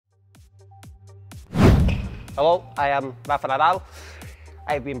Hello, I am Rafa Nadal.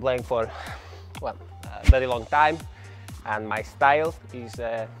 I've been playing for, well, a very long time, and my style is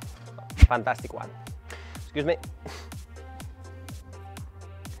a fantastic one. Excuse me.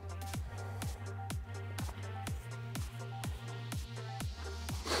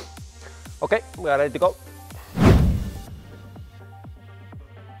 Okay, we are ready to go.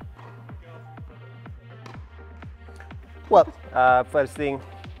 Well, first thing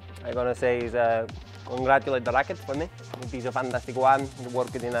I'm gonna say is congratulate the racket for me. It is a fantastic one,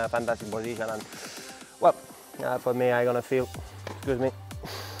 working in a fantastic position, and well, for me I'm gonna feel, excuse me,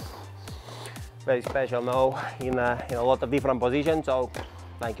 very special now in a lot of different positions, so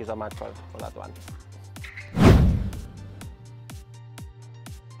thank you so much for that one.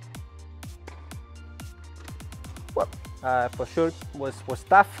 Well, for sure was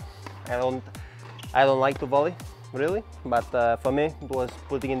tough. I don't like to volley really, but for me it was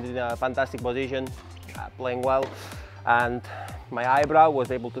putting it in a fantastic position, playing well, and my eyebrow was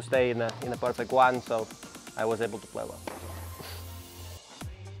able to stay in a perfect one, so I was able to play well.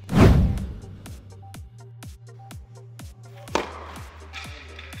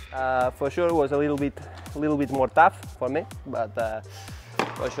 For sure it was a little bit more tough for me, but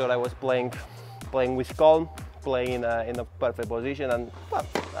for sure I was playing with calm, playing in a perfect position, and well,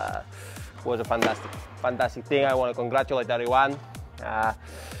 was a fantastic thing. I want to congratulate everyone,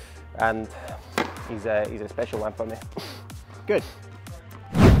 and it's a special one for me. Good.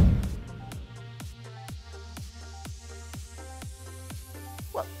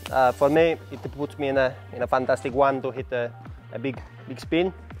 Well, for me it puts me in a fantastic one to hit a big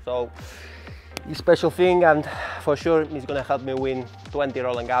spin. So it's a special thing, and for sure it's gonna help me win 20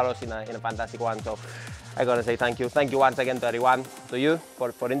 Roland Garros in a fantastic one. So I gotta say thank you once again to everyone, to you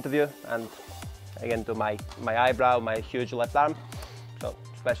for interview, and again to my eyebrow, my huge left arm. So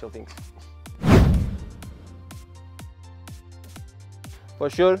special things. For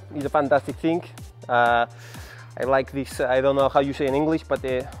sure, it's a fantastic thing. I like this. I don't know how you say in English, but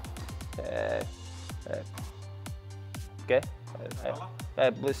okay.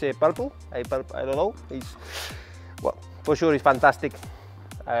 Let's say purple. I don't know. Well, for sure it's fantastic.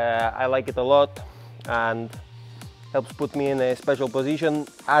 I like it a lot, and helps put me in a special position.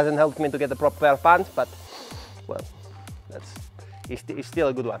 Hasn't helped me to get a proper pair of pants, but well, it's still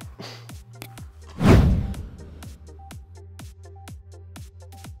a good one.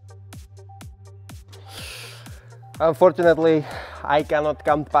 Unfortunately, I cannot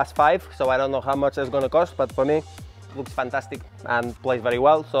count past 5, so I don't know how much it's going to cost, but for me it looks fantastic and plays very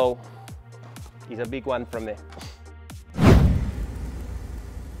well, so it's a big one from me.